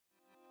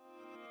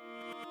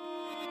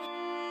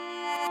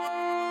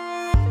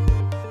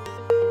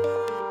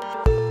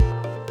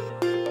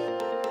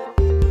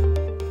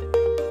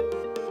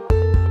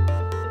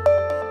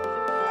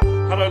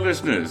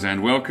listeners,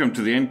 and welcome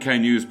to the NK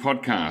News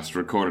podcast,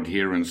 recorded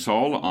here in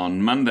Seoul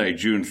on Monday,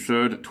 June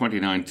 3rd,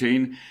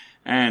 2019.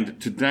 And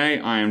today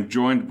I am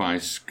joined via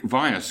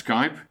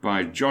Skype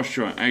by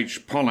Joshua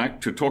H. Pollack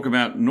to talk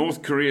about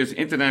North Korea's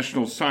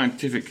international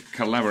scientific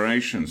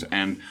collaborations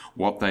and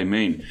what they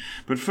mean.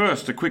 But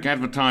first, a quick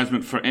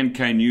advertisement for NK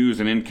News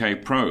and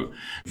NK Pro.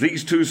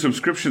 These two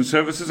subscription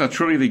services are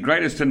truly the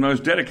greatest and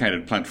most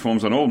dedicated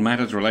platforms on all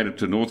matters related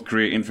to North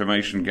Korea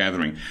information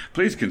gathering.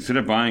 Please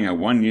consider buying a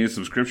one-year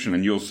subscription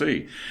and you'll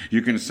see.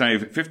 You can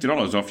save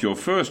 $50 off your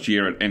first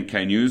year at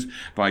NK News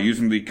by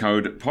using the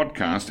code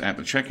PODCAST at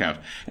the checkout.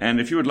 And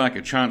if you would like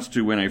a chance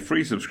to win a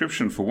free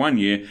subscription for 1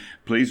 year,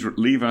 please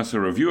leave us a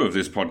review of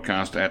this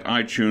podcast at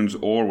iTunes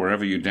or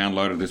wherever you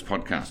downloaded this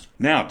podcast.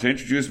 Now, to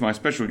introduce my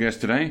special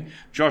guest today,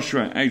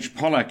 Joshua H.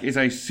 Pollack is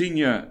a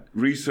senior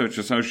research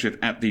associate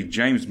at the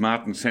James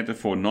Martin Center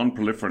for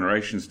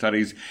Non-Proliferation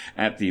Studies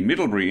at the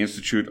Middlebury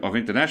Institute of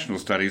International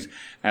Studies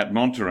at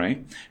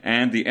Monterey,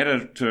 and the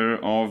editor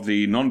of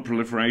the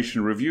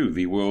Non-Proliferation Review,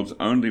 the world's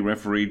only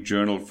refereed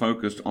journal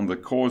focused on the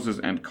causes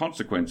and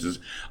consequences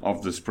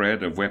of the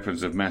spread of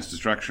weapons of mass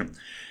destruction.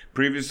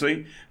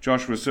 Previously,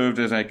 Joshua served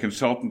as a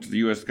consultant to the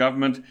U.S.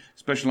 government,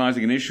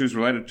 specializing in issues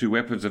related to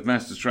weapons of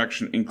mass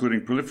destruction,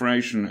 including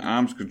proliferation,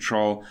 arms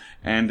control,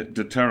 and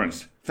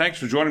deterrence. Thanks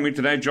for joining me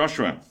today,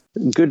 Joshua.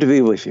 Good to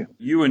be with you.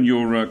 You and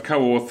your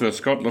co-author,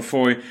 Scott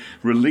Lafoy,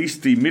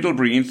 released the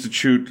Middlebury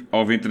Institute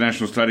of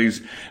International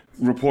Studies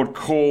report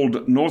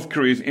called North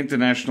Korea's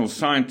International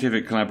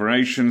Scientific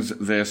Collaborations,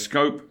 Their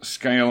Scope,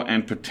 Scale,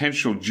 and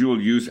Potential Dual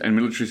Use and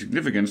Military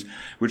Significance,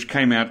 which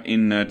came out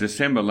in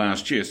December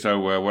last year. So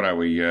what are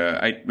we,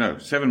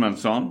 7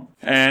 months on?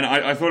 And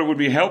I thought it would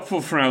be helpful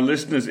for our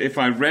listeners if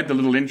I read the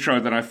little intro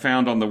that I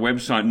found on the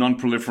website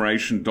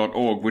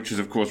nonproliferation.org, which is,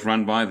 of course,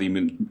 run by the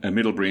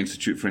Middlebury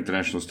Institute for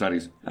International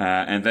Studies.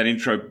 And that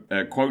intro,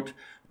 quote,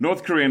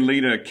 North Korean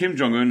leader Kim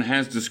Jong-un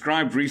has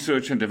described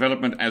research and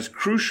development as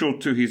crucial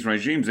to his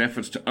regime's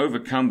efforts to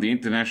overcome the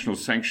international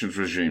sanctions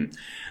regime.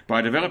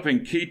 By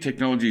developing key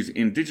technologies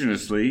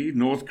indigenously,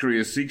 North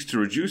Korea seeks to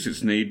reduce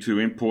its need to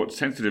import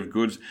sensitive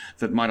goods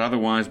that might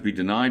otherwise be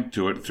denied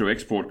to it through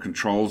export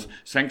controls,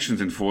 sanctions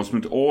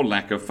enforcement, or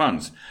lack of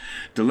funds.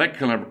 Direct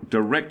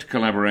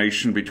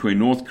collaboration between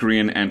North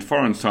Korean and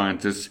foreign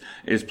scientists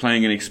is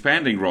playing an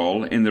expanding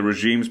role in the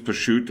regime's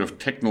pursuit of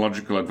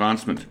technological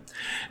advancement.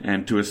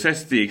 And to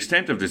assess the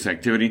extent of this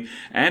activity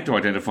and to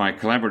identify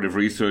collaborative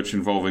research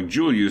involving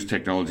dual-use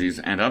technologies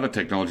and other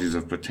technologies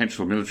of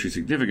potential military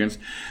significance,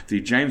 the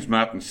James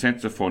Martin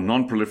Center for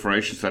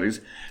Non-Proliferation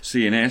Studies,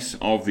 CNS,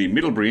 of the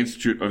Middlebury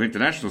Institute of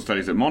International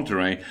Studies at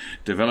Monterey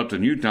developed a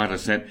new data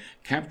set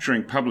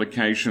capturing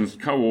publications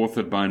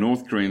co-authored by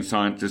North Korean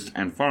scientists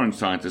and foreign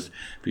scientists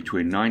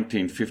between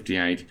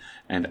 1958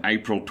 and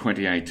April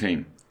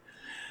 2018.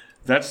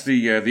 That's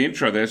the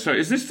intro there. So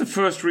is this the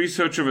first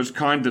research of its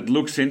kind that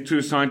looks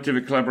into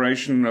scientific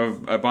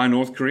collaboration by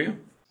North Korea?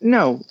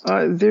 No,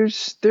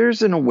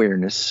 there's an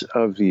awareness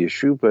of the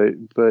issue,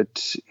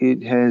 but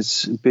it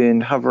has been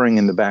hovering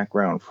in the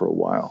background for a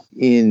while.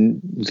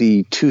 In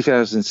the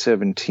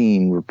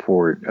 2017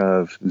 report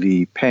of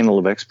the panel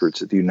of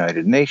experts at the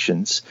United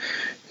Nations,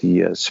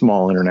 the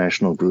small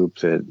international group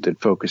that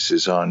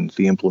focuses on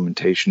the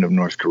implementation of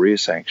North Korea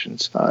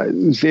sanctions,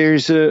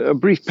 there's a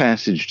brief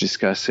passage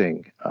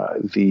discussing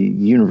the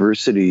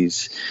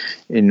universities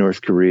in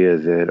North Korea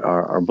that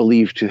are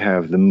believed to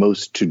have the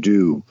most to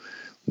do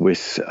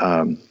with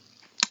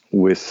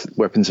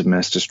weapons of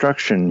mass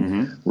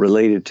destruction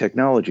related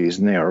technologies,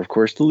 and they are, of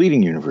course, the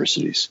leading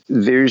universities.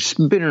 There's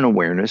been an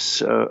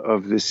awareness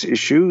of this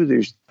issue.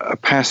 There's a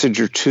passage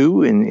or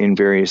two in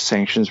various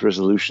sanctions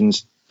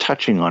resolutions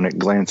touching on it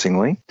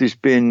glancingly. There's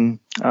been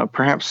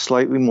perhaps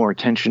slightly more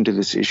attention to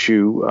this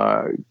issue.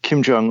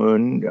 Kim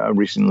Jong-un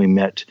recently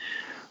met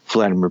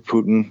Vladimir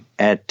Putin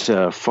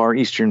at Far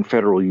Eastern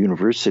Federal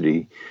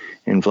University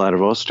in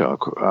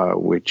Vladivostok,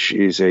 which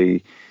is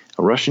a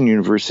Russian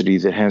university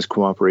that has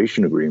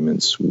cooperation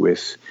agreements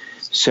with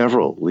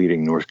several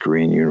leading North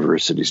Korean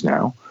universities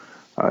now.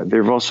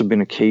 There have also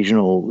been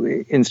occasional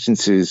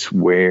instances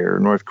where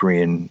North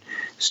Korean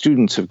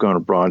students have gone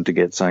abroad to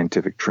get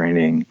scientific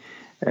training,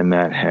 and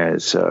that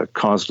has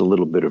caused a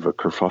little bit of a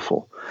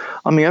kerfuffle.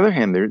 On the other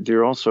hand,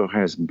 there also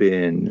has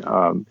been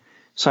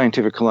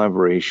scientific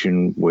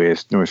collaboration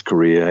with North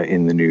Korea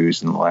in the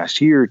news in the last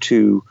year or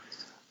two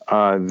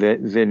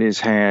that has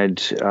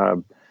had,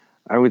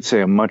 I would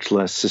say, a much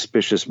less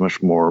suspicious,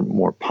 much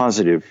more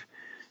positive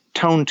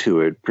tone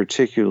to it,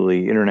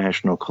 particularly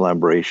international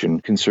collaboration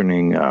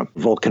concerning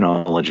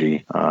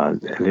volcanology.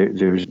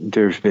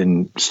 There's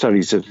been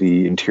studies of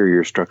the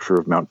interior structure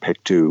of Mount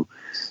Paektu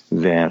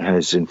that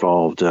has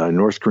involved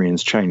North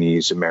Koreans,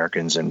 Chinese,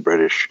 Americans, and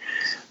British.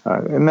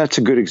 And that's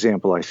a good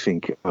example, I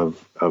think, of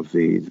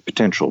the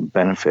potential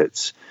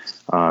benefits,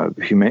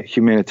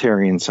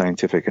 humanitarian,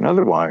 scientific, and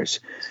otherwise,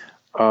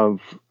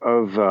 of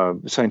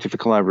scientific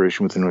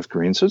collaboration with the North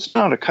Koreans. So it's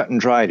not a cut and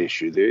dried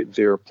issue.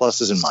 There are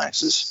pluses and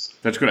minuses.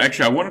 That's good.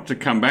 Actually, I wanted to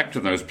come back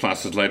to those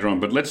pluses later on,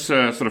 but let's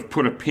sort of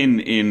put a pin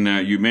in,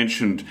 you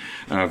mentioned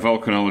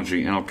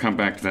volcanology, and I'll come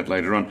back to that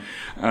later on.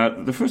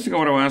 The first thing I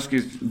want to ask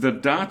is the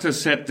data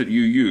set that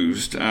you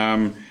used,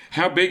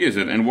 how big is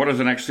it, and what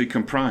does it actually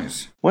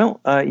comprise? Well,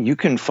 you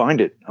can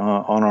find it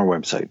on our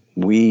website.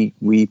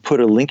 We put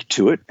a link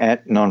to it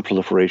at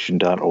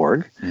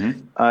nonproliferation.org.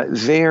 Mm-hmm.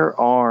 There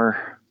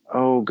are,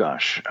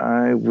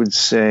 I would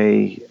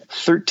say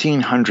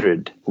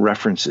 1,300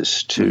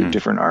 references to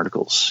different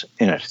articles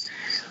in it.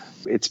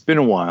 It's been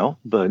a while,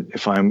 but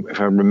if I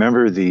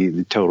remember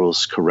the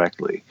totals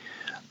correctly,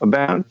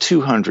 about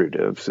 200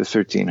 of the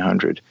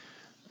 1,300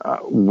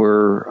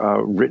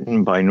 were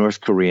written by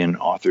North Korean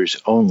authors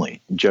only,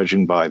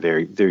 judging by their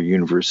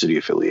university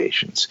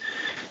affiliations.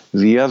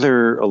 The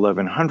other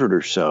 1,100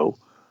 or so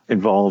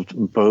involved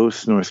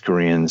both North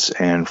Koreans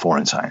and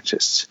foreign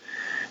scientists.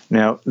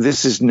 Now,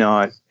 this is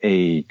not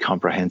a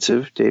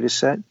comprehensive data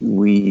set.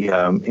 We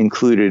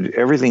included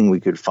everything we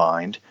could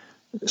find,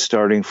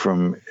 starting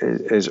from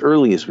as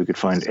early as we could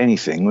find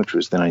anything, which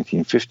was the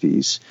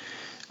 1950s,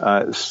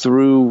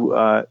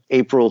 through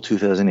April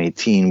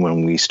 2018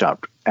 when we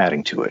stopped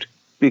adding to it,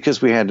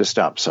 because we had to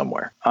stop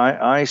somewhere.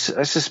 I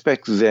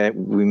suspect that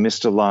we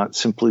missed a lot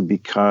simply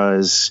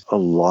because a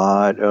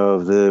lot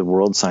of the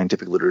world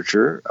scientific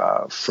literature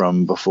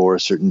from before a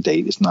certain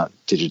date is not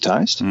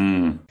digitized.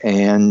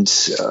 And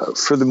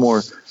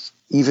furthermore,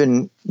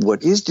 even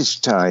what is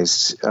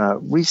digitized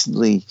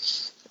recently,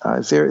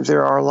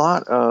 there are a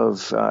lot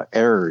of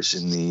errors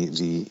in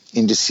the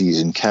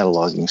indices and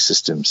cataloging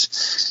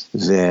systems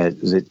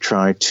that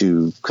try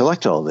to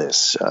collect all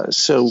this.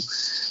 So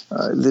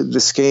the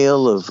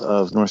scale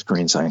of North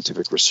Korean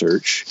scientific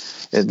research,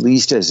 at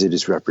least as it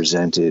is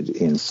represented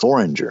in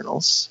foreign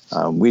journals,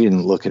 we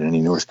didn't look at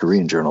any North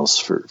Korean journals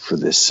for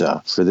this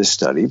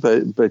study,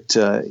 but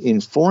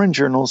in foreign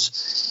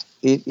journals,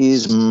 it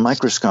is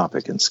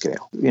microscopic in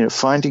scale.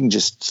 Finding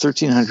just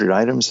 1,300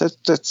 items,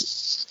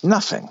 that's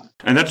nothing.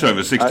 And that's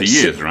over 60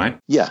 years, right?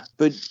 Yeah,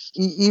 but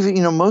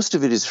even, most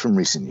of it is from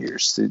recent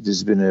years.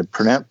 There's been a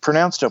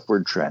pronounced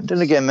upward trend.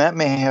 And again, that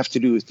may have to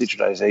do with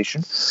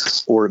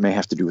digitization, or it may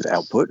have to do with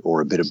output,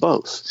 or a bit of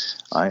both.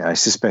 I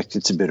suspect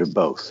it's a bit of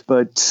both.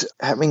 But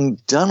having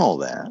done all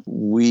that,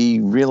 we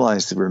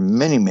realized there were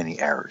many, many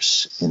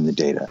errors in the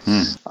data.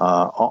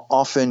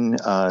 Often,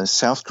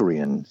 South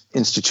Korean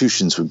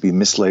institutions would be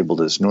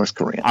mislabeled as North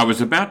Korean. I was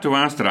about to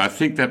ask that. I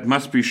think that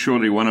must be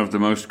surely one of the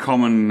most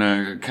common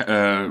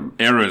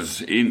errors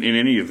in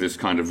any of this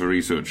kind of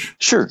research.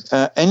 Sure.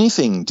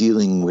 Anything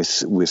dealing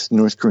with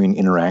North Korean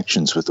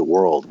interactions with the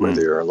world where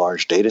there are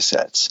large data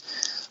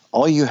sets,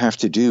 all you have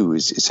to do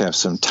is have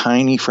some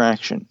tiny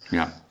fraction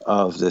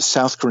of the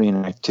South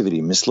Korean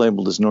activity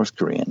mislabeled as North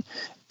Korean,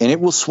 and it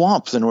will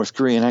swamp the North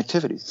Korean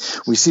activity.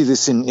 We see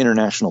this in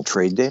international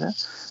trade data,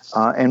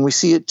 and we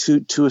see it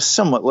to a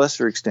somewhat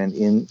lesser extent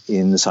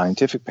in the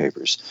scientific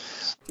papers.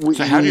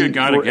 So how do you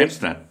guard against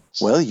that?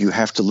 Well, you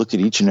have to look at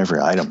each and every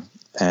item.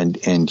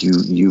 And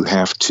you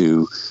have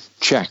to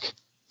check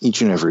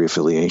each and every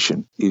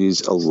affiliation. It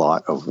is a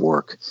lot of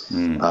work.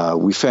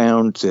 We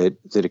found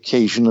that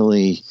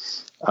occasionally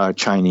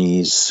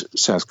Chinese,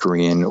 South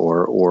Korean,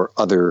 or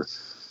other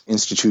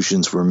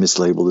institutions were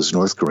mislabeled as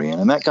North Korean,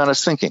 and that got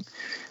us thinking.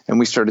 And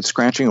we started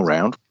scratching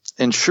around,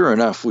 and sure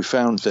enough, we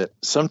found that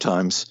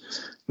sometimes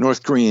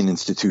North Korean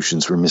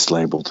institutions were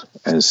mislabeled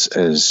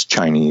as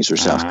Chinese or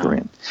South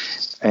Korean.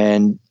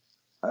 And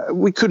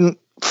we couldn't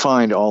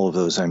find all of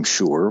those, I'm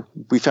sure.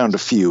 We found a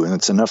few, and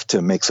it's enough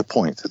to make the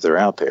point that they're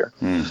out there.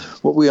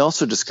 What we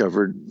also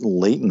discovered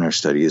late in our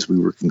study as we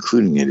were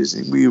concluding it is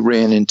that we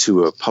ran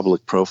into a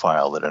public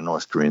profile that a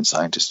North Korean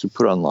scientist had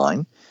put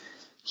online.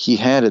 He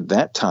had at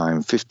that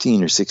time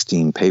 15 or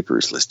 16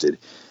 papers listed.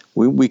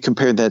 We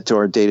compared that to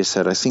our data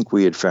set. I think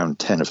we had found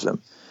 10 of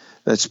them.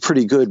 That's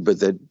pretty good, but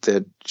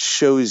that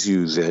shows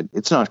you that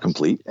it's not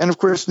complete. And of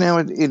course, now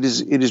it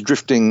is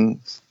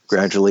drifting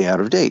gradually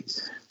out of date.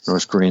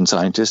 North Korean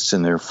scientists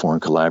and their foreign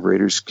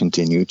collaborators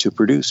continue to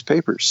produce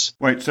papers.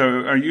 Wait, so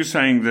are you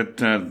saying that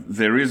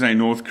there is a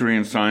North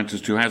Korean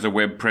scientist who has a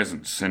web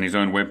presence and his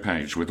own web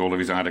page with all of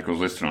his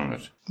articles listed on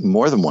it?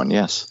 More than one,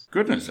 yes.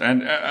 Goodness.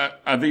 And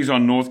are these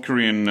on North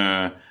Korean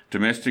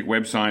domestic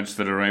websites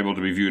that are able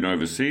to be viewed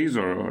overseas,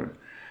 or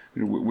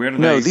where do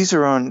they? No, these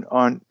are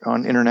on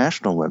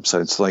international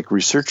websites like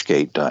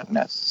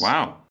ResearchGate.net.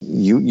 Wow.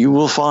 You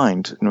will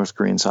find North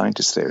Korean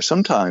scientists there.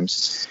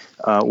 Sometimes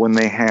when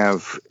they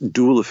have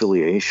dual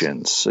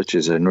affiliations, such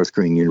as a North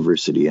Korean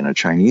university and a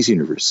Chinese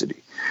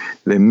university,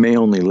 they may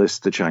only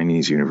list the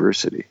Chinese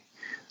university.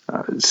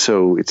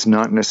 So it's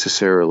not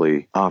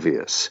necessarily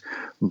obvious.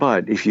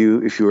 But if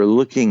you are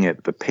looking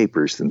at the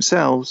papers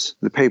themselves,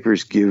 the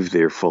papers give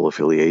their full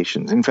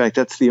affiliations. In fact,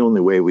 that's the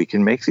only way we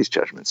can make these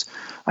judgments.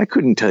 I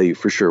couldn't tell you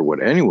for sure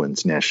what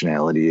anyone's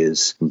nationality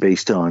is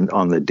based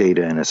on the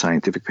data in a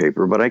scientific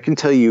paper, but I can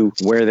tell you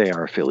where they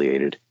are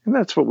affiliated. And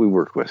that's what we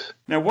work with.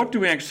 Now, what do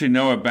we actually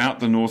know about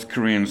the North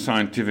Korean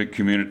scientific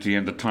community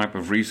and the type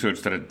of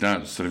research that it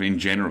does, sort of in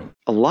general?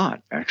 A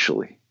lot,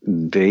 actually.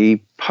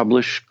 they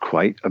publish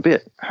quite a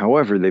bit.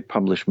 However, they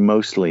publish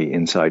mostly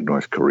inside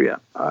North Korea.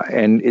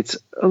 And it's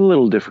a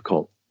little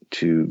difficult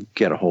to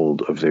get a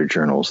hold of their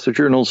journals. Their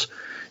journals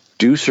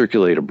do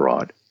circulate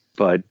abroad,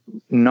 but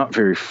not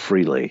very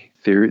freely.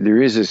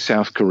 There is a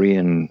South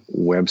Korean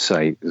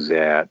website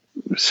that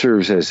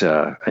serves as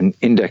an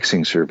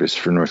indexing service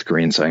for North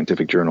Korean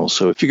scientific journals.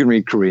 So if you can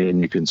read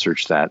Korean, you can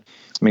search that.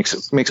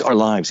 It makes our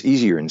lives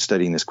easier in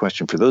studying this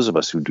question for those of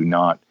us who do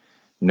not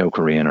know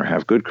Korean or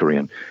have good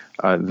Korean.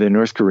 The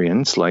North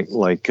Koreans,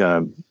 like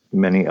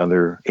many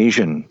other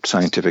Asian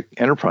scientific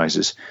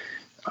enterprises,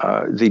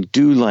 they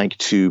do like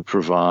to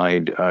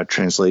provide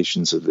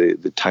translations of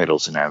the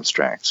titles and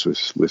abstracts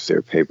with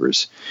their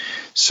papers.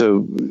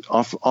 So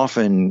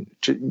often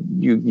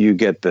you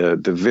get the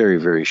very,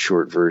 very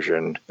short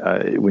version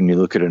when you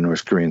look at a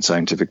North Korean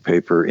scientific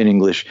paper in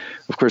English.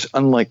 Of course,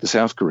 unlike the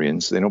South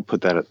Koreans, they don't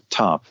put that at the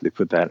top. They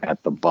put that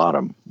at the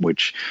bottom,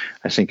 which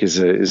I think is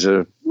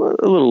a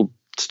little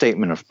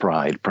statement of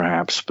pride,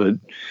 perhaps, but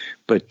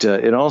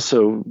it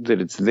also,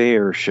 that it's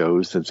there,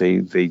 shows that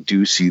they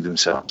do see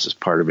themselves as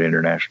part of an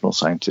international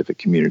scientific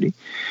community.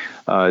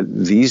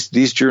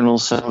 These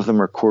journals, some of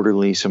them are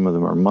quarterly, some of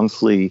them are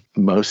monthly,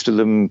 most of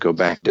them go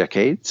back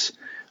decades.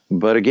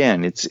 But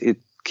again, it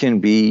can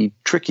be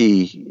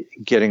tricky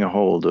getting a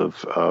hold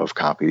of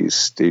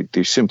copies.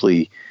 They're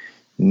simply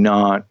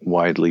not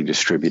widely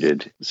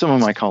distributed. Some of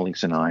my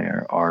colleagues and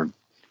I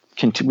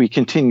we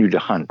continue to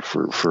hunt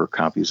for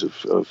copies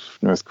of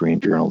North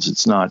Korean journals.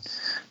 It's not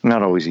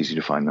always easy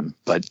to find them,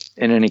 but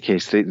in any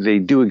case, they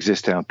do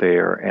exist out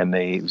there, and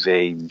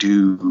they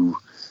do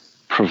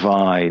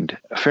provide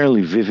a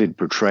fairly vivid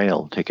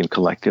portrayal, taken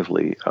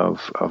collectively,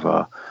 of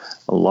a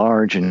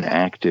large and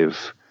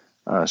active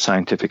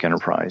scientific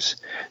enterprise.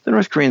 The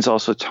North Koreans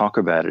also talk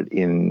about it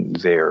in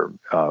their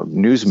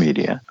news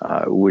media,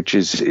 which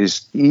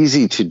is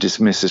easy to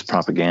dismiss as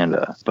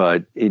propaganda,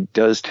 but it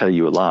does tell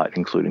you a lot,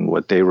 including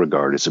what they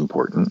regard as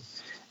important.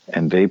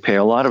 And they pay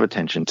a lot of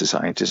attention to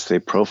scientists. They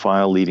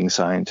profile leading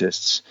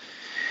scientists.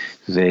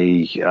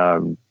 They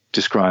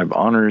describe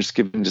honors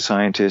given to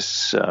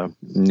scientists,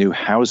 new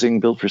housing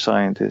built for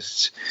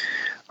scientists.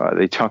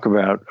 They talk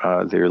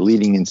about their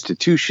leading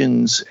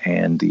institutions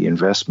and the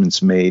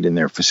investments made in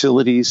their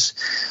facilities,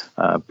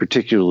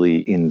 particularly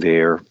in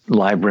their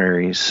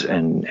libraries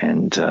and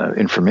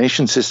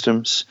information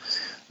systems.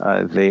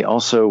 They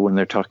also, when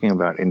they're talking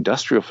about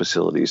industrial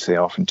facilities, they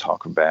often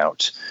talk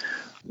about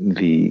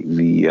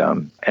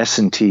the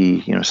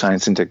S&T,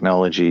 science and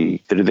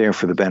technology, that are there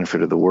for the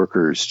benefit of the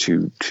workers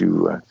to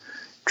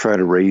try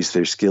to raise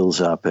their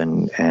skills up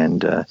and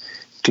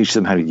teach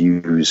them how to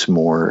use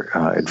more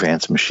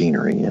advanced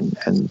machinery.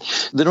 And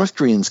the North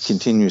Koreans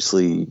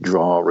continuously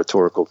draw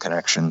rhetorical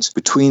connections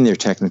between their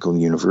technical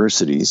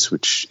universities,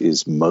 which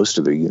is most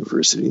of their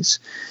universities,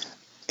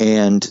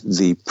 and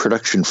the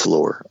production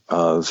floor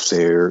of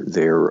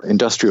their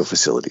industrial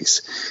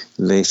facilities.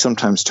 They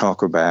sometimes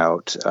talk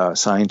about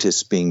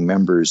scientists being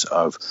members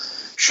of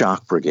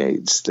shock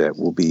brigades that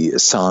will be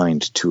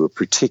assigned to a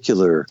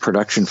particular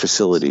production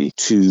facility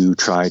to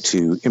try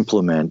to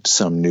implement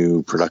some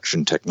new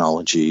production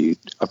technology,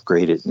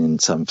 upgrade it in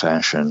some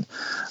fashion,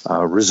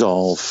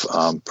 resolve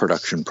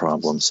production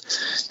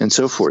problems, and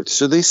so forth.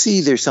 So they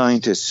see their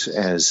scientists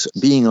as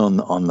being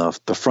on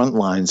the front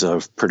lines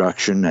of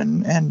production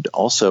and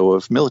also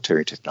of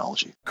military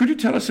technology. Could you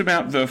tell us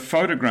about the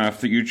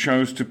photograph that you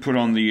chose to put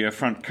on the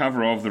front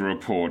cover of the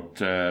report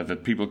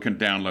that people can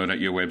download at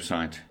your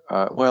website?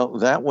 Well,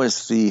 that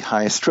was the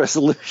highest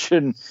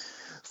resolution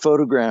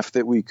photograph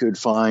that we could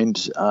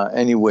find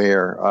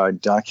anywhere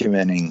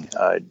documenting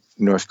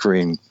North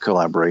Korean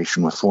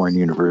collaboration with foreign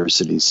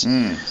universities.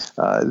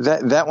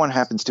 That one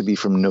happens to be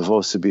from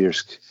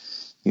Novosibirsk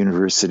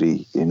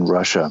University in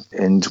Russia.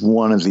 And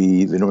one of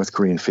the North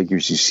Korean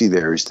figures you see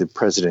there is the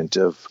president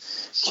of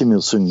Kim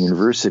Il-sung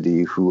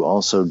University, who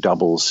also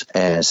doubles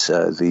as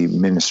the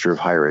Minister of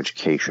Higher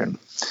Education.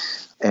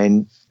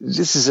 And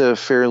this is a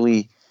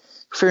fairly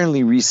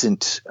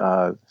recent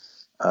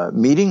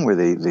meeting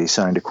where they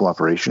signed a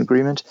cooperation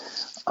agreement.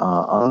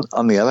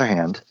 On the other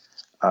hand,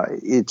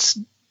 it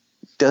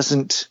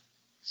doesn't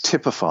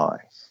typify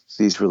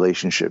these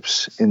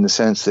relationships in the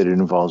sense that it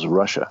involves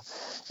Russia.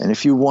 And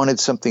if you wanted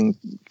something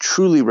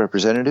truly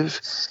representative,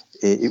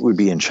 it would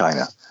be in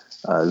China.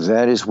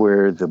 That is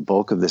where the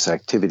bulk of this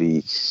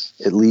activity,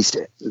 at least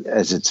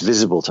as it's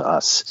visible to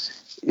us,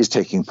 is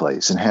taking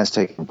place and has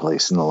taken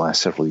place in the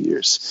last several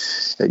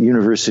years at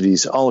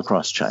universities all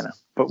across China.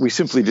 But we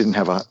simply didn't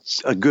have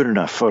a good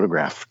enough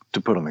photograph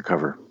to put on the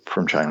cover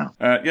from China.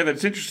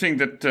 That's interesting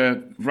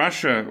that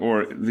Russia,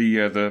 or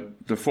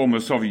the former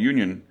Soviet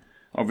Union,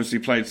 obviously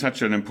played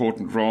such an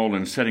important role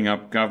in setting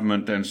up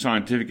government and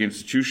scientific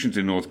institutions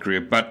in North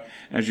Korea. But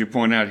as you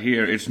point out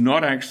here, it's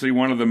not actually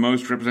one of the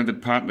most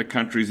represented partner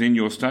countries in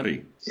your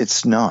study.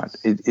 It's not.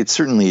 It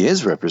certainly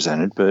is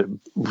represented, but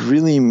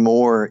really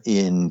more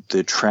in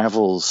the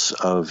travels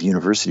of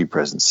university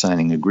presidents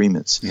signing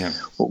agreements. Yeah.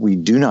 What we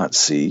do not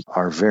see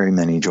are very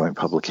many joint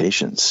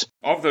publications.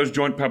 Of those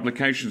joint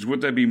publications, would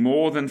there be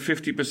more than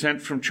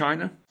 50% from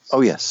China?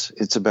 Oh, yes.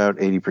 It's about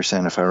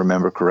 80%, if I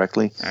remember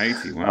correctly.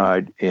 80,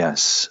 wow.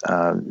 Yes.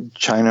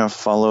 China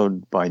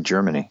followed by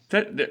Germany.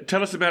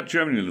 Tell us about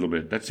Germany a little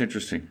bit. That's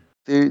interesting.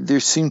 There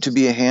seem to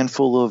be a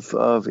handful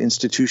of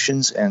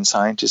institutions and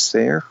scientists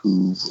there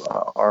who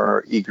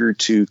are eager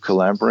to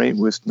collaborate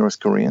with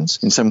North Koreans,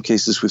 in some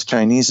cases with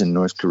Chinese and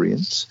North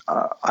Koreans.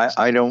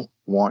 I don't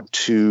want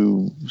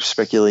to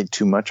speculate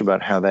too much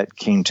about how that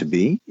came to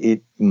be.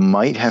 It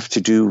might have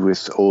to do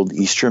with old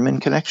East German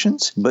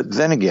connections, but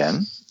then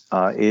again,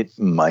 it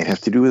might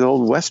have to do with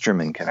old West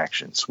German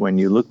connections. When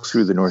you look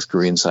through the North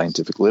Korean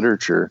scientific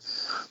literature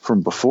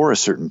from before a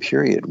certain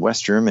period,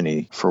 West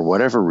Germany, for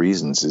whatever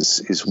reasons,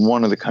 is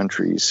one of the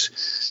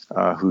countries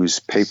whose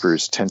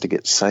papers tend to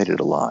get cited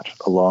a lot,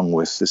 along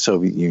with the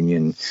Soviet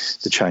Union,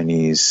 the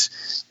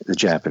Chinese, the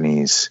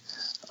Japanese.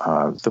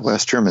 The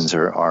West Germans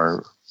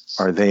are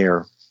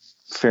there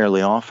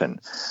fairly often.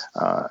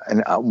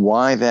 And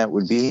why that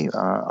would be,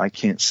 I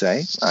can't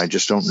say. I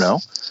just don't know.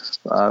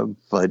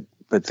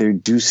 But there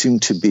do seem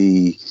to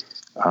be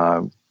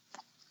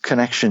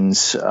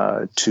connections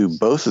to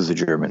both of the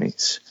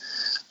Germanys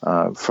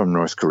from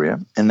North Korea,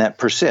 and that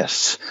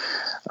persists.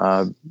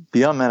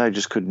 Beyond that, I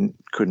just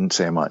couldn't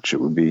say much.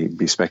 It would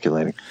be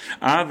speculating.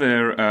 Are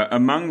there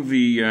among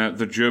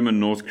the German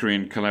North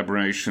Korean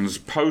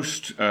collaborations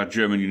post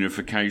German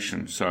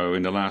unification? So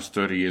in the last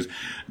 30 years,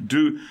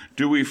 do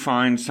we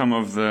find some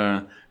of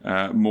the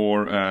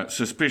more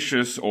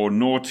suspicious or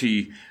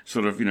naughty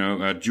sort of,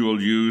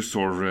 dual use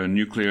or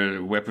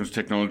nuclear weapons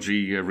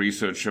technology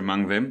research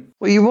among them?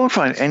 Well, you won't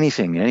find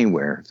anything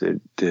anywhere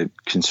that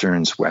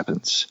concerns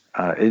weapons,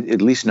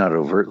 at least not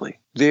overtly.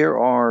 There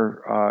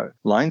are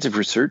lines of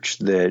research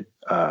that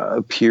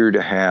appear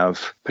to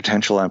have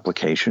potential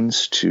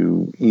applications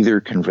to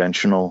either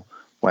conventional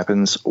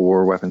weapons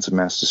or weapons of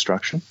mass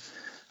destruction.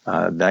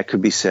 That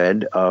could be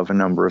said of a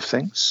number of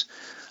things.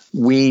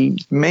 We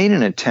made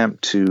an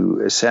attempt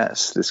to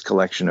assess this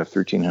collection of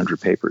 1,300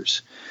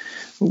 papers.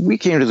 We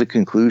came to the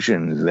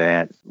conclusion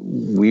that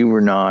we were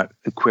not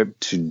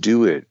equipped to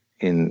do it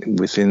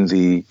within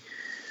the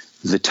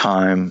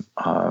time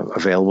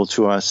available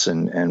to us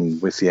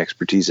and with the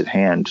expertise at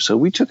hand. So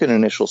we took an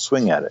initial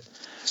swing at it.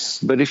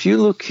 But if you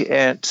look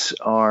at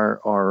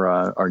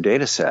our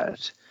data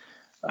set,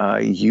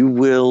 you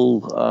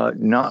will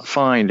not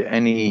find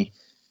any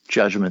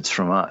judgments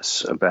from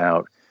us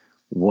about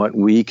what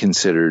we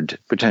considered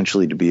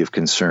potentially to be of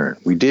concern.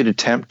 We did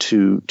attempt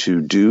to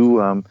do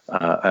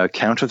a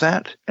count of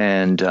that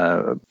and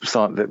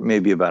thought that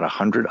maybe about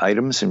 100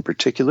 items in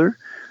particular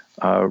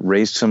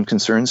raised some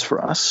concerns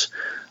for us.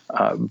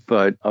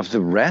 But of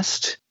the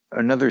rest,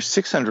 another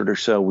 600 or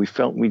so, we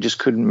felt we just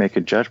couldn't make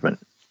a judgment.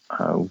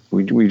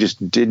 We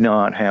just did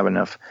not have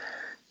enough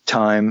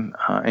time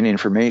and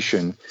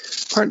information,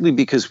 partly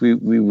because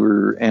we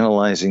were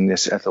analyzing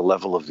this at the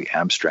level of the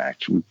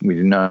abstract. We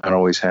did not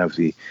always have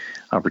the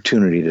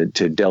opportunity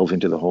to delve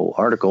into the whole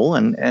article.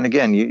 And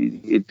again,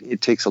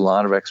 it takes a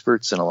lot of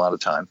experts and a lot of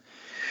time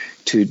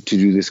to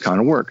do this kind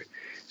of work.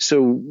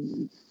 So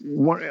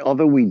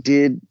although we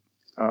did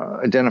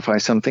identify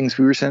some things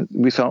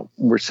we thought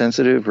were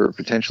sensitive or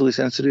potentially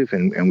sensitive,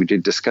 and we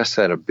did discuss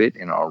that a bit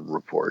in our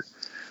report,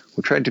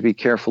 we tried to be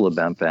careful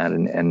about that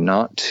and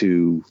not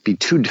to be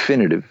too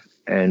definitive.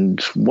 And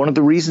one of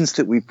the reasons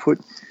that we put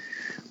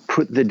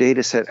the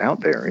data set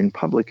out there in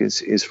public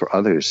is for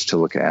others to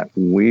look at.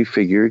 We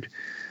figured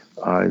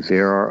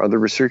there are other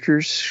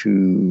researchers who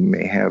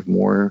may have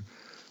more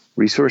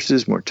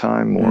resources, more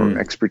time, more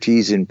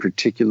expertise in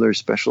particular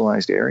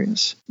specialized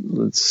areas.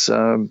 Let's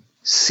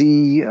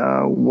see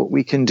what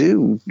we can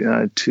do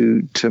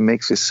to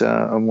make this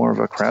more of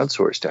a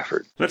crowdsourced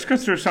effort. Let's go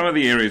through some of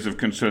the areas of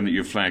concern that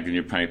you flagged in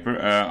your paper.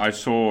 I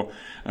saw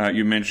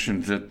you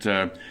mentioned that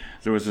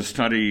there was a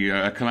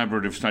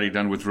collaborative study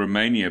done with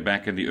Romania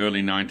back in the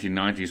early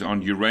 1990s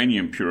on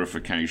uranium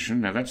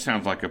purification. Now, that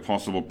sounds like a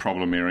possible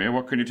problem area.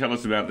 What can you tell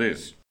us about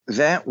this?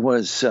 That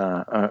was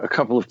a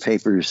couple of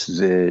papers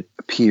that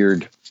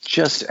appeared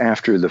just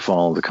after the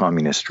fall of the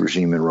communist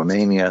regime in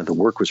Romania. The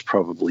work was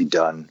probably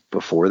done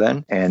before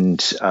then. And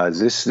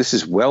this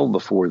is well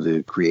before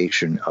the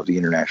creation of the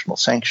international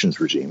sanctions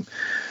regime.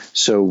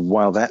 So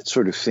while that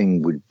sort of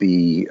thing would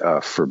be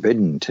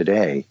forbidden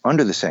today,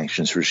 under the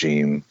sanctions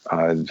regime,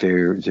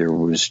 there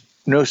was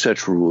no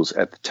such rules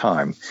at the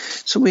time.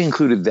 So we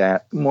included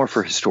that more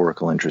for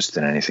historical interest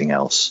than anything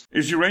else.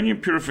 Is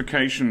uranium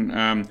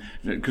purification,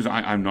 because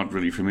I'm not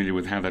really familiar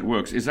with how that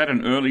works, is that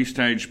an early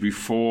stage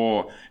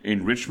before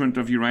enrichment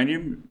of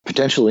uranium?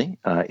 Potentially.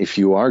 If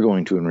you are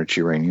going to enrich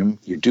uranium,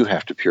 you do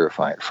have to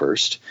purify it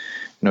first.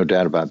 No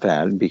doubt about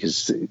that,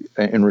 because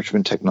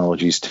enrichment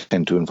technologies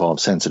tend to involve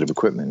sensitive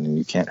equipment, and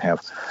you can't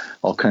have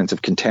all kinds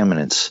of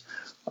contaminants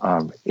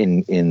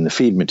in the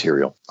feed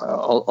material.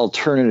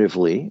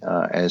 Alternatively,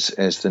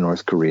 as the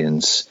North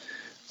Koreans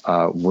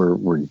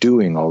were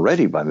doing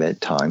already by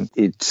that time.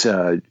 It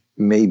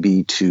may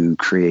be to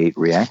create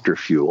reactor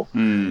fuel.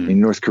 In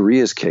North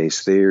Korea's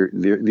case, they're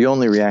the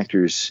only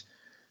reactors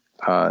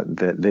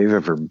that they've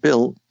ever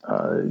built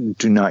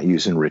do not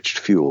use enriched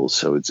fuel,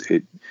 so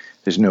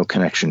there's no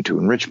connection to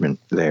enrichment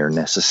there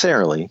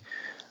necessarily,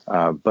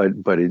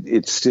 but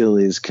it still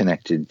is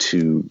connected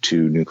to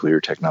nuclear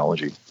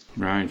technology.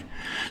 Right.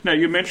 Now,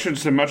 you mentioned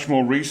some much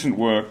more recent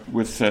work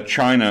with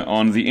China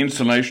on the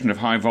insulation of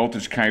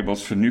high-voltage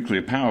cables for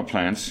nuclear power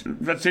plants.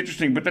 That's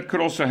interesting, but that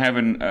could also have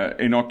an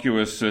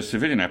innocuous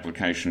civilian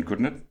application,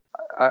 couldn't it?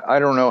 I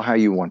don't know how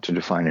you want to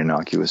define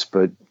innocuous,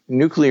 but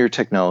nuclear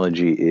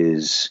technology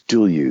is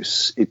dual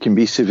use. It can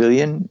be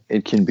civilian,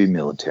 it can be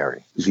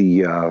military.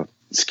 The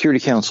Security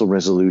Council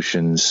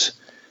resolutions,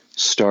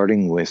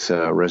 starting with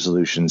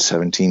Resolution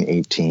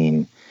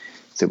 1718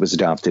 that was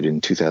adopted in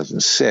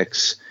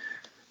 2006,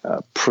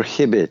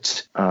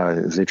 prohibit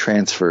the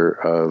transfer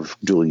of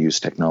dual-use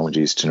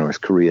technologies to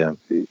North Korea,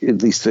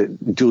 at least the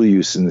dual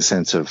use in the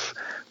sense of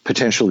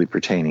potentially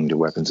pertaining to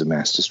weapons of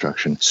mass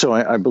destruction. So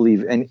I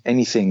believe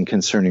anything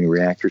concerning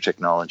reactor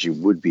technology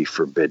would be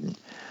forbidden.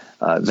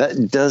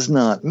 That does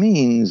not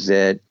mean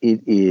that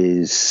it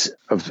is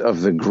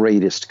of the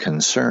greatest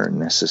concern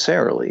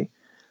necessarily,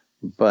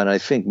 but I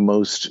think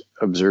most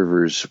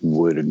observers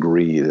would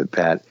agree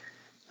that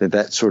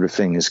sort of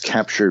thing is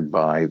captured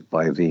by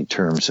the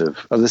terms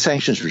of the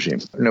sanctions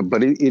regime. No,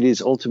 but it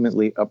is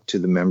ultimately up to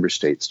the member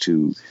states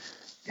to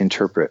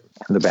interpret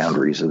the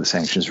boundaries of the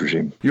sanctions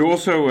regime. You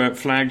also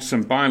flagged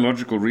some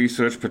biological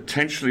research,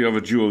 potentially of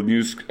a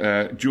dual-use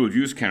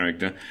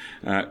character,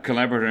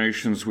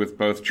 collaborations with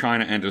both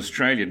China and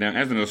Australia. Now,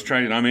 as an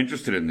Australian, I'm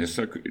interested in this.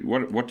 So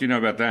what do you know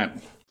about that?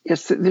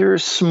 Yes, there are a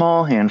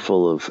small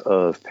handful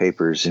of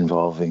papers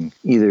involving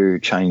either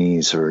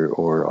Chinese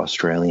or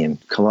Australian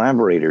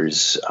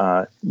collaborators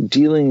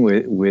dealing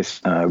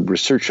with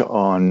research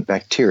on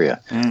bacteria,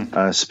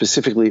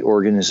 specifically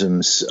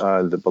organisms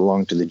that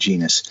belong to the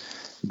genus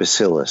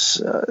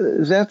Bacillus.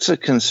 That's a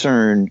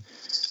concern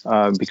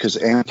because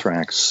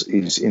anthrax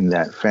is in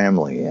that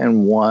family.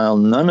 And while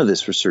none of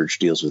this research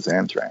deals with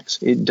anthrax,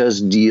 it does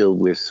deal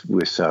with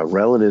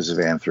relatives of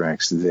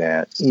anthrax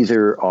that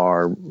either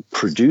are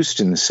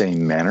produced in the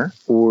same manner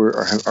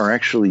or are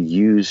actually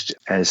used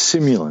as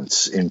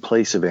simulants in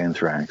place of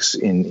anthrax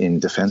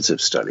in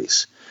defensive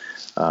studies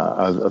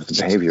of the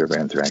behavior of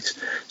anthrax.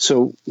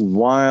 So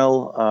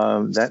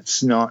while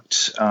that's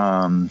not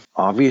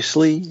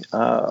obviously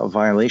a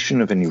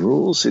violation of any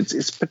rules,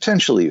 it's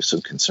potentially of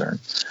some concern.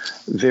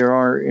 There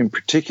are, in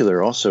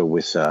particular, also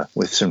with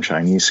some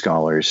Chinese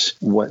scholars,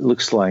 what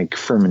looks like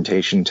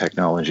fermentation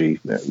technology.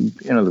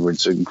 In other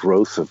words, a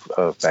growth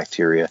of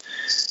bacteria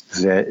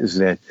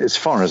that, as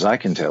far as I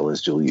can tell,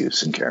 is dual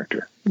use in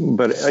character.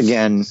 But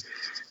again,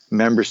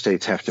 member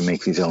states have to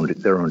make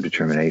their own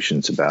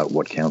determinations about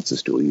what counts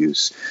as dual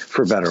use,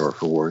 for better or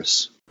for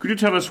worse. Could you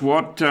tell us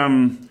what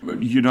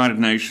United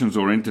Nations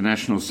or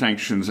international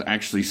sanctions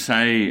actually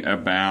say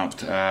about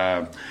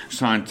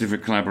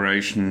scientific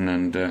collaboration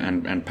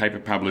and paper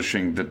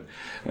publishing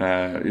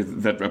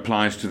that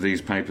applies to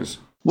these papers?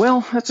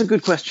 Well, that's a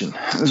good question.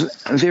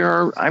 There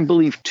are, I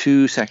believe,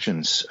 two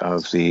sections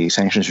of the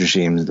sanctions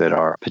regime that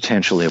are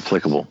potentially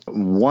applicable.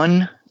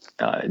 One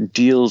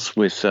deals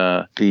with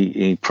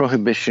the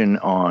prohibition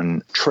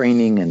on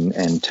training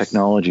and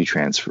technology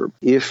transfer.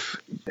 If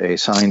a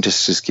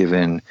scientist is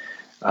given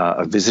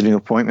a visiting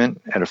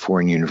appointment at a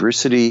foreign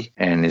university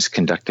and is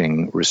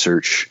conducting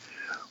research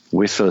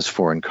with those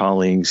foreign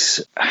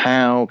colleagues,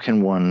 how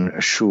can one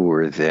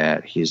assure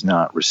that he is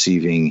not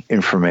receiving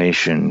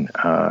information,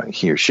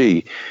 he or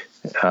she,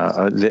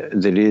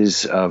 that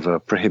is of a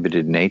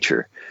prohibited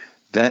nature?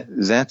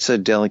 That's a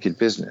delicate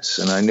business.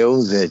 And I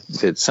know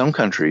that some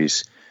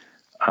countries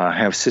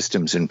have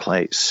systems in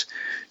place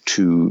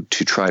to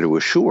try to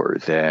assure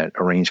that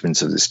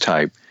arrangements of this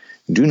type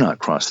do not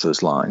cross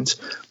those lines,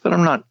 but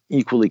I'm not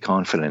equally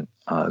confident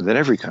that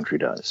every country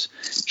does.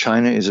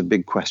 China is a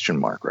big question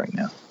mark right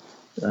now.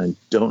 I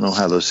don't know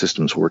how those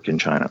systems work in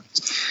China,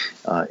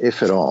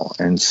 if at all,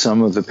 and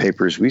some of the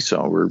papers we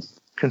saw were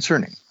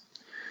concerning.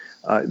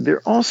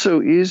 There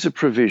also is a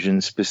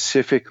provision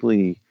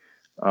specifically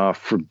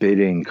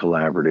forbidding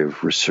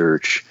collaborative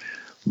research,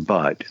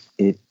 but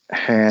it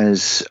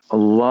has a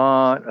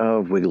lot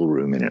of wiggle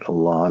room in it, a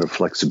lot of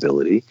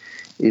flexibility.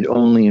 It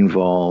only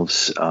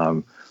involves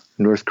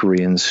North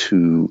Koreans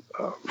who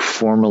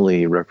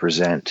formally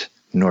represent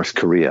North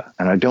Korea.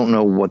 And I don't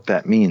know what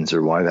that means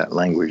or why that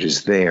language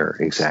is there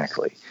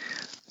exactly.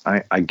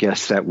 I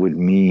guess that would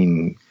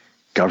mean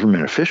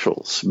government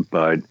officials,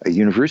 but a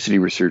university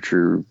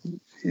researcher,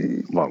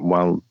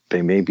 while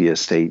they may be a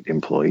state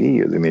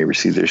employee or they may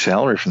receive their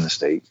salary from the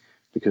state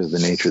because of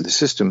the nature of the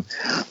system,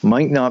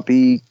 might not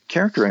be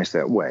characterized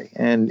that way.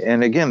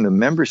 And again, the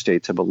member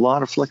states have a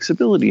lot of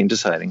flexibility in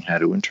deciding how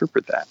to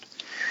interpret that.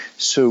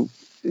 So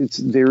it's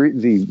there.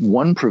 The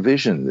one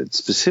provision that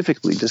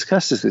specifically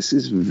discusses this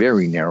is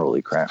very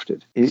narrowly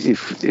crafted.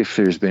 If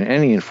there's been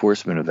any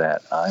enforcement of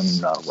that, I'm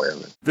not aware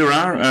of it. There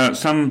are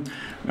some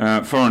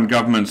foreign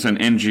governments and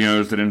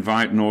NGOs that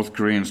invite North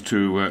Koreans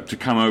to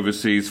come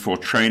overseas for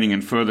training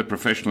and further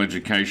professional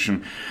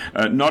education,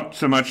 not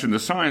so much in the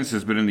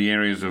sciences, but in the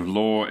areas of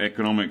law,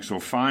 economics, or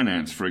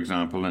finance, for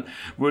example. And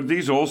would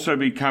these also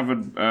be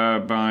covered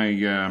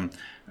by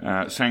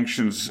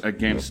sanctions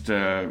against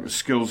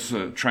skills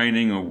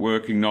training or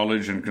working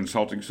knowledge and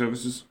consulting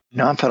services?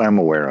 Not that I'm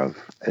aware of.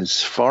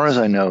 As far as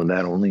I know,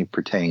 that only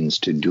pertains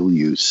to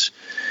dual-use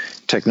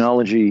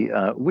technology,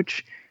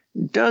 which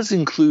does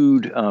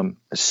include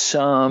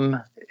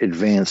some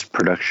advanced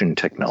production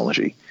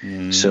technology.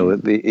 So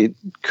it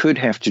could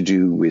have to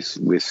do with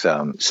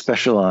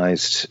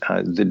specialized,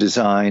 the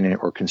design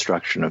or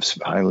construction of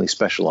highly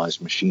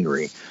specialized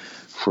machinery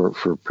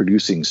for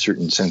producing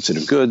certain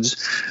sensitive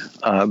goods.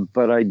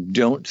 But I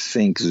don't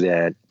think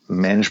that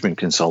management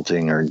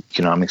consulting or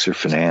economics or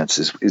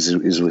finance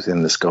is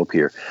within the scope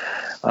here.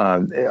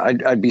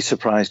 I'd be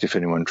surprised if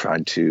anyone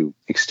tried to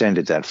extend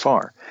it that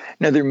far.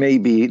 Now, there may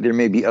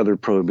be other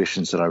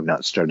prohibitions that I've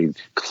not studied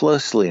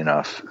closely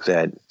enough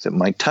that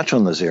might touch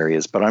on those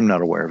areas, but I'm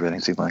not aware of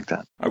anything like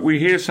that. We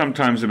hear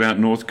sometimes about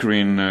North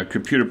Korean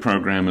computer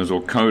programmers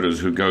or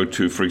coders who go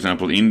to, for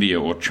example, India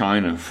or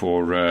China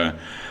for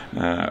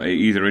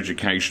either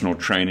education or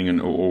training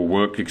or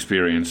work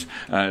experience.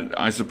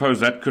 I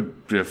suppose that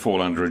could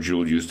fall under a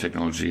dual-use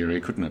technology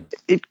area, couldn't it?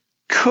 It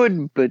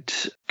could,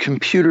 but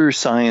computer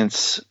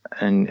science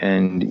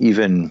and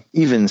even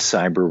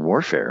cyber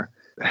warfare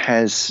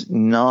has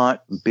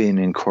not been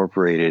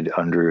incorporated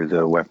under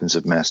the weapons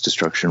of mass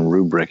destruction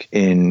rubric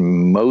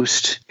in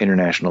most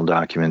international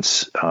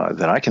documents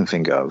that I can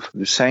think of.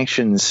 The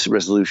sanctions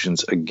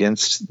resolutions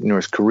against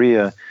North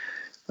Korea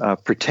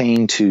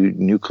pertain to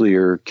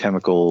nuclear,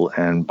 chemical,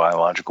 and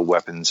biological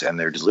weapons and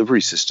their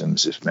delivery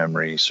systems, if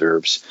memory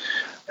serves.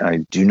 I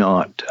do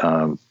not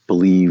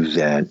believe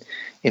that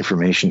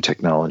information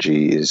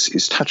technology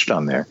is touched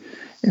on there.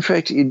 In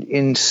fact,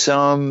 in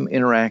some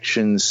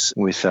interactions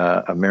with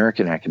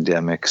American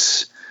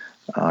academics,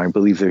 I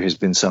believe there has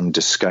been some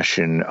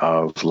discussion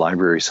of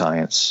library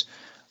science,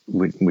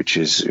 which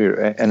is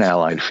an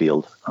allied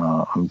field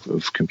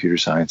of computer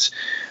science.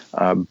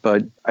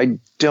 But I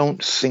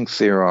don't think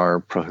there are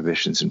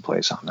prohibitions in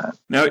place on that.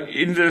 Now,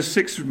 in the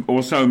 6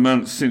 or so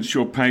months since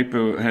your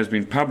paper has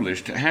been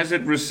published, has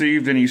it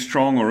received any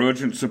strong or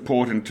urgent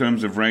support in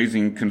terms of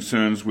raising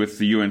concerns with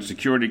the UN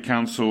Security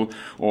Council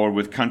or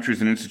with countries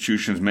and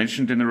institutions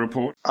mentioned in the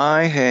report?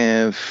 I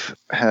have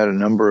had a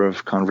number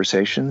of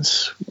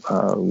conversations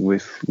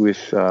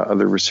with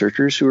other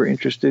researchers who are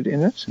interested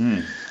in it.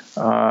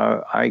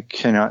 I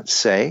cannot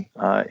say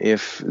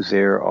if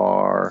there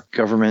are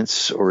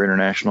governments or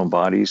international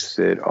bodies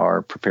that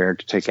are prepared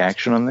to take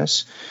action on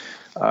this.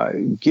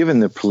 Given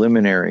the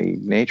preliminary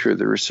nature of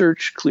the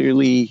research,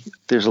 clearly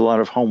there's a lot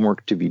of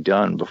homework to be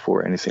done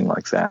before anything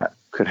like that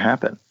could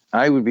happen.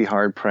 I would be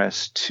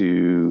hard-pressed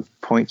to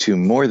point to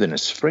more than a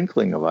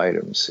sprinkling of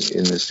items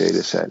in this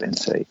data set and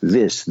say,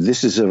 this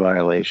is a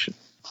violation.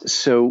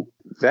 So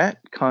that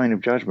kind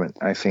of judgment,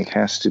 I think,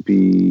 has to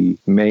be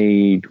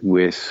made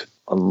with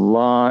a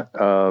lot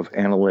of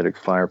analytic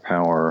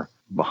firepower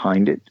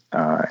behind it.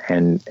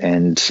 And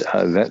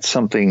that's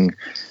something,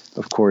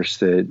 of course,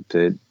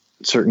 that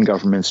certain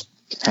governments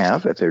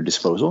have at their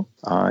disposal,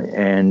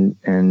 and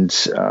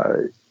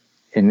a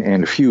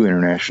few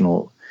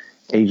international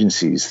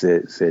agencies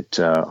that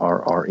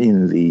are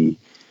in the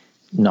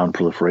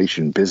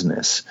non-proliferation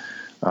business,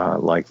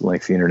 like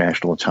the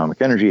International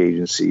Atomic Energy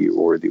Agency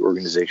or the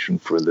Organization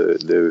for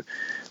the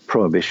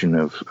Prohibition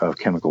of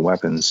Chemical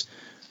Weapons.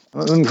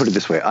 Let me put it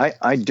this way.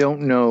 I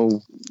don't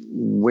know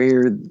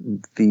where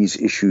these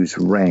issues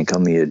rank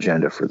on the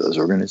agenda for those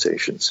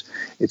organizations.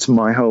 It's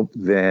my hope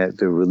that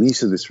the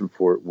release of this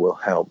report will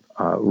help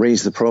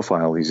raise the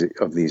profile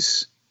of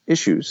these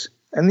issues.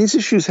 And these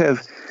issues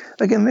have,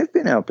 again, they've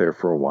been out there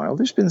for a while.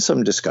 There's been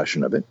some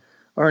discussion of it.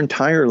 Our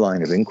entire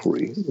line of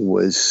inquiry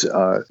was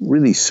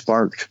really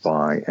sparked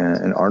by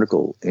an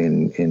article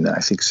in I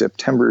think,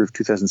 September of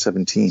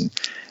 2017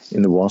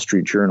 in the Wall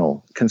Street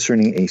Journal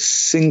concerning a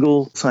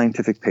single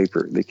scientific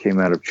paper that came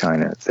out of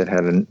China that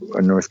had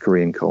a North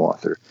Korean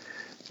co-author.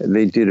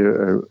 They did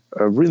a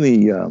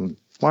really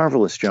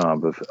marvelous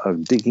job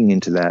of digging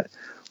into that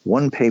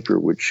one paper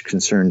which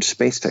concerned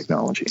space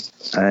technology.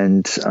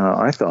 And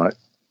I thought,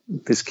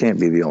 this can't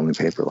be the only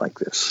paper like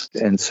this.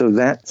 And so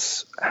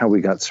that's how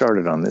we got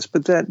started on this.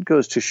 But that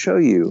goes to show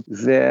you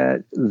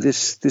that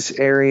this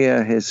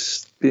area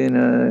has been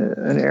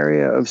an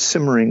area of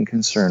simmering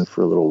concern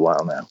for a little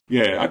while now.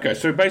 Yeah, okay.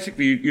 So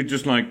basically, you'd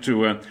just like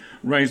to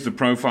raise the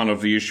profile of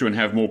the issue and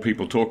have more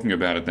people talking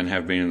about it than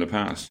have been in the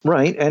past.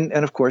 Right, and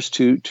of course,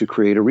 to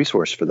create a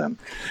resource for them.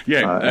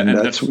 Yeah, and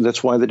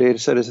that's why the data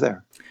set is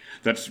there.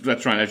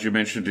 That's right. As you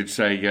mentioned, it's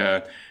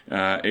an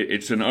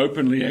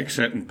openly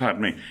accessible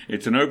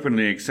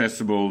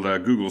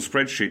Google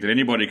spreadsheet that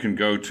anybody can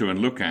go to and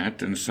look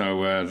at, and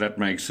so that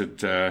makes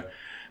it a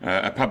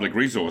public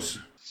resource.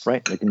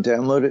 right? They can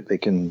download it. They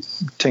can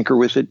tinker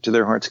with it to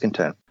their heart's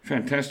content.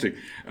 Fantastic.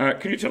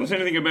 Can you tell us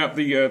anything about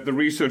the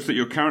research that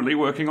you're currently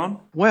working on?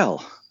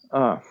 Well,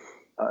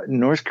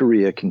 North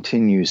Korea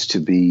continues to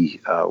be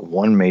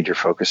one major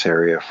focus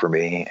area for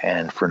me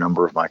and for a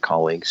number of my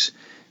colleagues.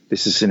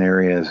 This is an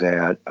area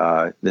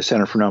that the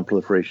Center for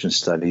Nonproliferation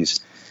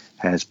Studies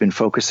has been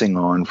focusing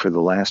on for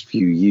the last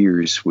few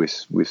years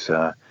with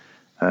an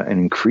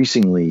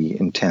increasingly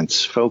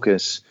intense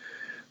focus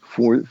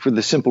for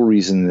the simple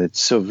reason that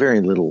so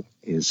very little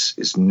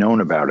is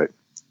known about it.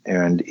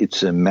 And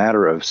it's a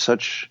matter of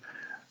such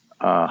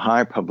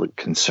high public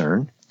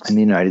concern in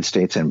the United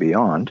States and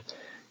beyond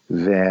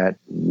that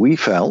we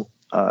felt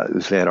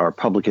that our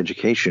public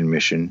education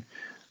mission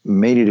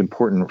made it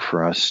important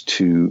for us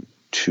to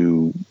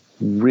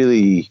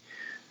really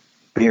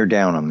bear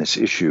down on this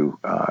issue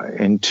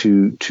and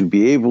to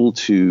be able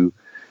to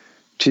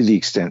the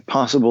extent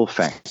possible,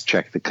 fact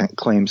check the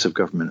claims of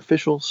government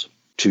officials,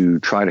 to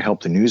try to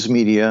help the news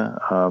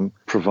media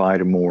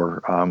provide a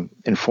more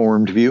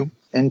informed view,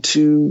 and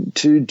to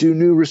do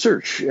new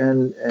research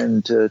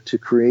and to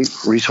create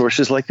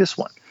resources like this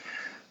one.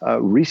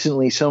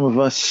 Recently, some of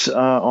us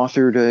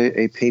authored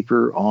a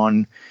paper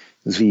on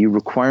the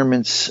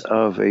requirements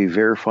of a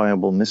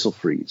verifiable missile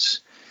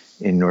freeze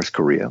in North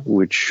Korea,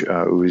 which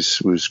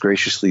was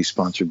graciously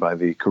sponsored by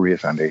the Korea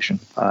Foundation.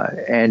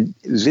 And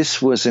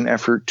this was an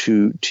effort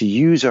to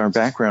use our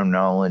background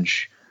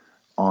knowledge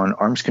on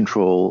arms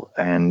control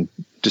and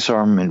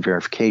disarmament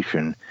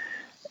verification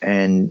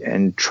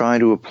and try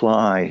to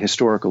apply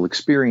historical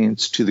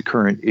experience to the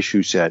current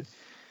issue set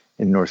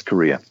in North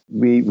Korea.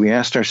 We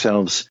asked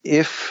ourselves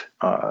if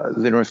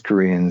the North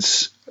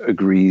Koreans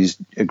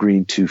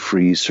agreed to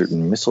freeze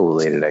certain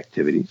missile-related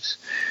activities,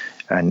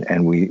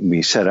 and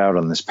we set out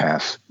on this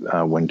path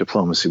when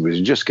diplomacy was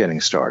just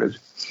getting started,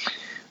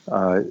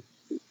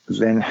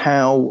 then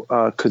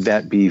how could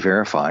that be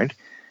verified?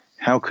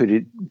 How could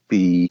it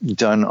be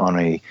done on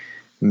a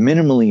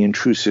minimally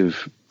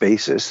intrusive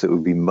basis that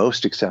would be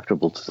most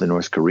acceptable to the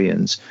North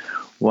Koreans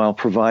while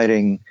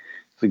providing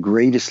the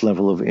greatest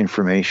level of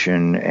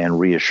information and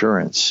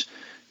reassurance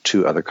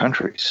to other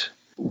countries?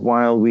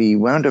 While we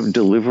wound up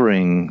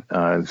delivering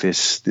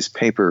this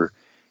paper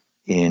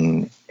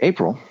in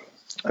April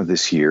of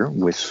this year,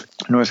 with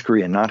North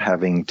Korea not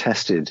having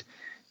tested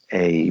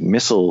a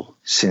missile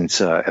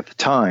since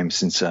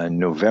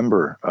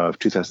November of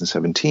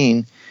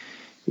 2017,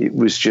 it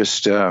was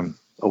just a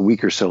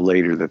week or so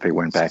later that they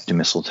went back to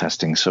missile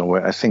testing. So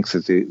I think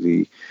that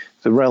the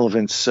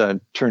relevance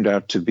turned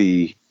out to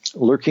be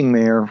lurking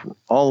there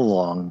all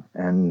along.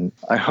 And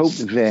I hope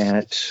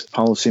that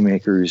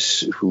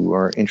policymakers who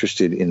are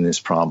interested in this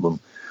problem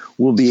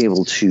will be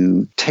able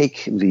to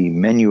take the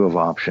menu of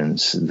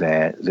options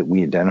that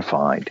we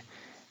identified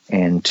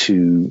and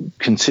to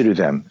consider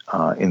them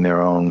in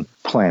their own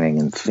planning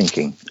and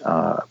thinking,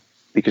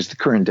 because the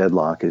current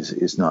deadlock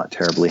is not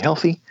terribly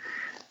healthy.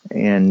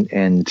 And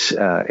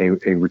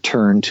a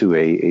return to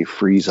a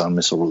freeze on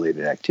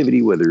missile-related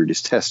activity, whether it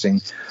is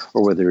testing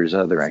or whether it is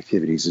other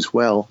activities as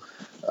well,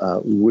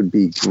 would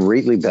be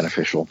greatly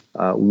beneficial.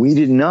 We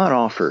did not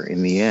offer,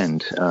 in the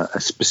end,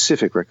 a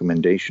specific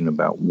recommendation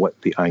about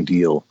what the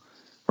ideal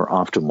or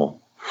optimal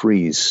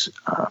freeze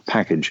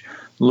package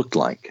looked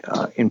like,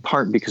 in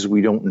part because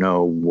we don't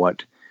know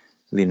what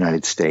the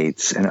United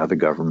States and other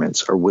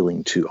governments are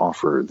willing to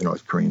offer the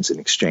North Koreans in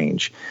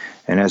exchange.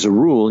 And as a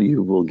rule,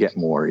 you will get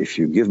more if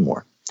you give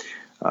more.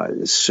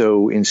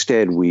 So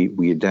instead,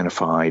 we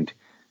identified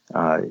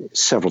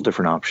several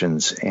different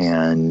options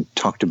and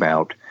talked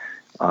about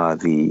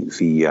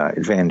the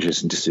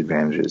advantages and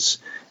disadvantages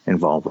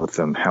involved with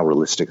them, how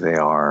realistic they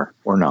are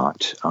or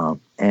not.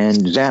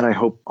 And that, I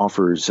hope,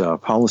 offers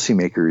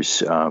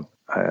policymakers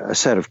a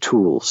set of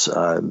tools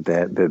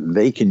that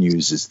they can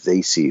use as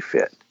they see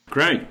fit.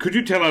 Great. Could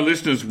you tell our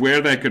listeners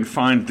where they can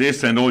find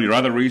this and all your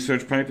other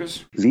research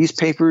papers? These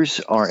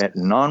papers are at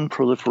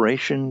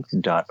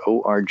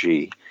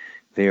nonproliferation.org.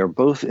 They are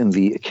both in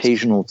the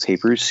Occasional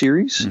Papers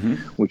series,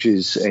 which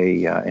is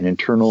an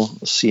internal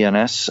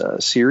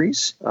CNS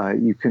series.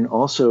 You can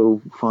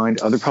also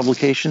find other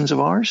publications of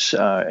ours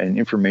and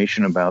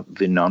information about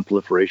the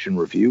Nonproliferation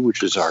Review,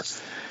 which is our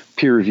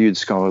peer-reviewed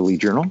scholarly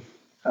journal.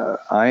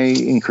 I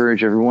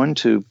encourage everyone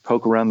to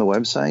poke around the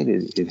website.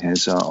 It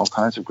has all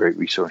kinds of great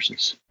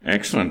resources.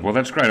 Excellent. Well,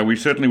 that's great. We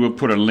certainly will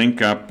put a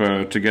link up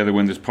together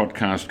when this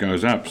podcast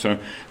goes up. So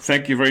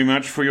thank you very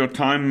much for your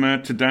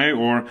time today,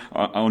 or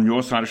on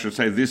your side, I should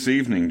say, this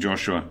evening,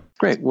 Joshua.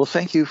 Great. Well,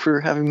 thank you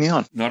for having me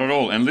on. Not at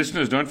all. And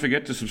listeners, don't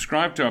forget to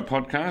subscribe to our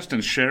podcast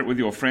and share it with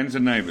your friends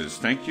and neighbors.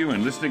 Thank you,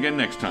 and listen again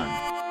next time.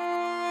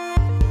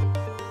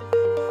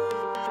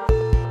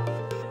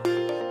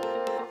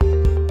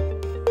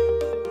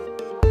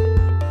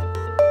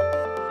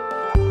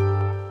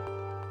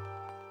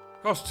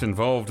 Costs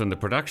involved in the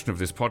production of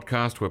this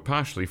podcast were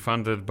partially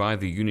funded by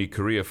the Uni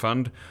Korea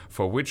Fund,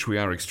 for which we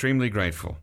are extremely grateful.